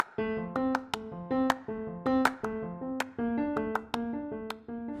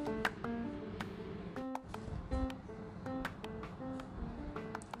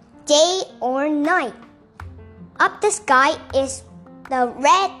night. Up the sky is the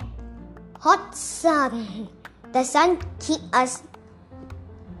red, hot sun. The sun keeps us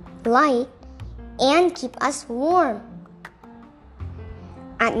light and keeps us warm.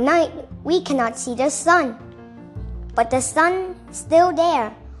 At night, we cannot see the sun, but the sun is still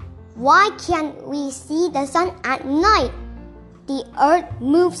there. Why can't we see the sun at night? The earth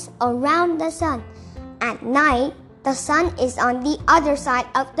moves around the sun. At night, the sun is on the other side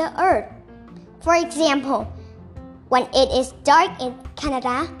of the earth. For example, when it is dark in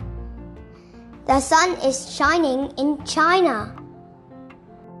Canada, the sun is shining in China.